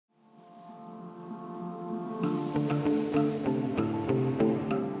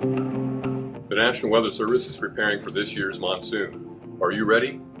The National Weather Service is preparing for this year's monsoon. Are you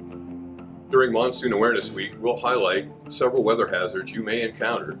ready? During Monsoon Awareness Week, we'll highlight several weather hazards you may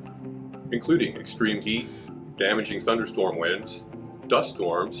encounter, including extreme heat, damaging thunderstorm winds, dust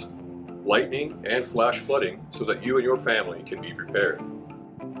storms, lightning, and flash flooding so that you and your family can be prepared.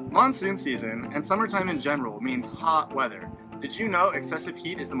 Monsoon season and summertime in general means hot weather. Did you know excessive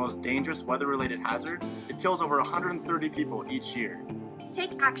heat is the most dangerous weather-related hazard? It kills over 130 people each year.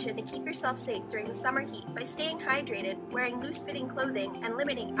 Take action to keep yourself safe during the summer heat by staying hydrated, wearing loose-fitting clothing, and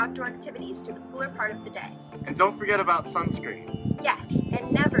limiting outdoor activities to the cooler part of the day. And don't forget about sunscreen. Yes,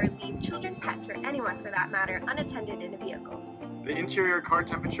 and never leave children, pets, or anyone for that matter unattended in a vehicle. The interior car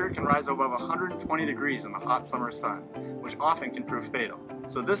temperature can rise above 120 degrees in the hot summer sun, which often can prove fatal.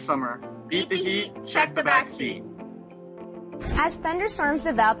 So this summer, beat the heat, check the back seat. As thunderstorms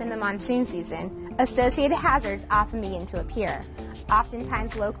develop in the monsoon season, associated hazards often begin to appear.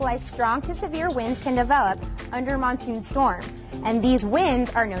 Oftentimes, localized strong to severe winds can develop under monsoon storms, and these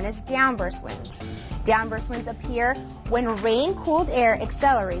winds are known as downburst winds. Downburst winds appear when rain-cooled air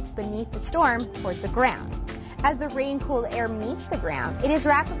accelerates beneath the storm towards the ground. As the rain-cooled air meets the ground, it is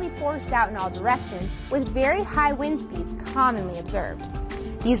rapidly forced out in all directions, with very high wind speeds commonly observed.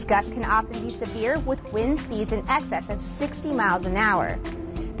 These gusts can often be severe, with wind speeds in excess of 60 miles an hour.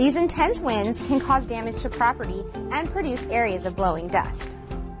 These intense winds can cause damage to property and produce areas of blowing dust.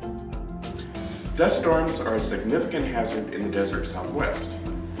 Dust storms are a significant hazard in the desert Southwest.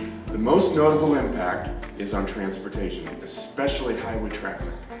 The most notable impact is on transportation, especially highway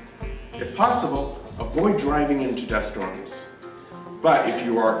traffic. If possible, avoid driving into dust storms. But if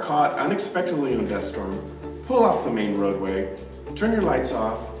you are caught unexpectedly in a dust storm, pull off the main roadway, turn your lights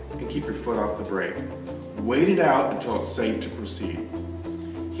off, and keep your foot off the brake. Wait it out until it's safe to proceed.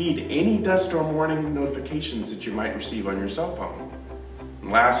 Heed any dust storm warning notifications that you might receive on your cell phone.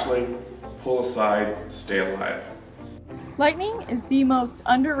 And lastly, pull aside, stay alive. Lightning is the most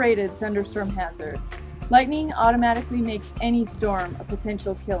underrated thunderstorm hazard. Lightning automatically makes any storm a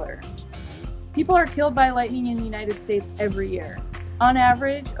potential killer. People are killed by lightning in the United States every year. On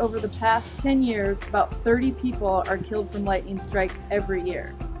average, over the past 10 years, about 30 people are killed from lightning strikes every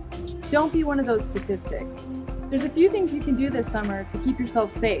year. Don't be one of those statistics. There's a few things you can do this summer to keep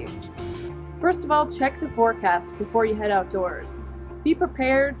yourself safe. First of all, check the forecast before you head outdoors. Be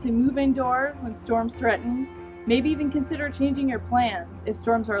prepared to move indoors when storms threaten. Maybe even consider changing your plans if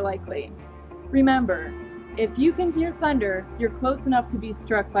storms are likely. Remember, if you can hear thunder, you're close enough to be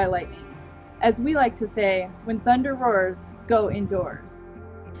struck by lightning. As we like to say, when thunder roars, go indoors.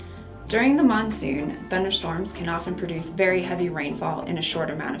 During the monsoon, thunderstorms can often produce very heavy rainfall in a short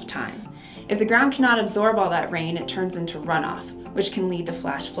amount of time. If the ground cannot absorb all that rain, it turns into runoff, which can lead to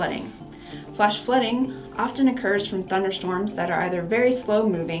flash flooding. Flash flooding often occurs from thunderstorms that are either very slow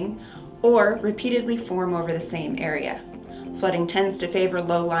moving or repeatedly form over the same area. Flooding tends to favor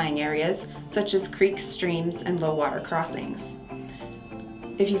low-lying areas, such as creeks, streams, and low water crossings.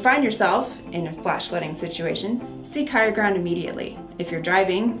 If you find yourself in a flash flooding situation, seek higher ground immediately. If you're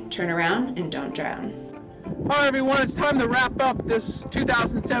driving, turn around and don't drown. Hi everyone, it's time to wrap up this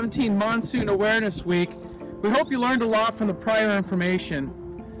 2017 Monsoon Awareness Week. We hope you learned a lot from the prior information.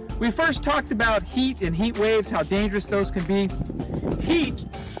 We first talked about heat and heat waves, how dangerous those can be. Heat,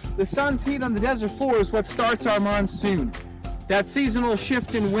 the sun's heat on the desert floor, is what starts our monsoon. That seasonal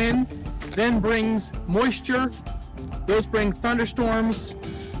shift in wind then brings moisture. Those bring thunderstorms.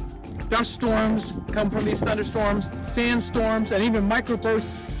 Dust storms come from these thunderstorms, sandstorms, and even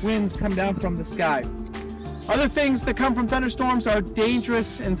microburst winds come down from the sky. Other things that come from thunderstorms are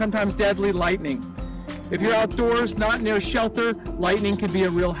dangerous and sometimes deadly lightning. If you're outdoors, not near shelter, lightning can be a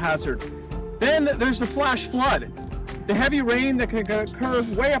real hazard. Then there's the flash flood. The heavy rain that can occur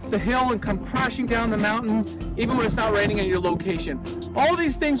way up the hill and come crashing down the mountain, even when it's not raining at your location. All of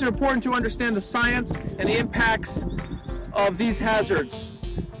these things are important to understand the science and the impacts of these hazards.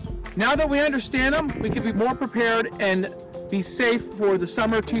 Now that we understand them, we can be more prepared and be safe for the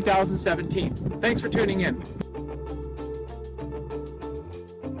summer 2017. Thanks for tuning in.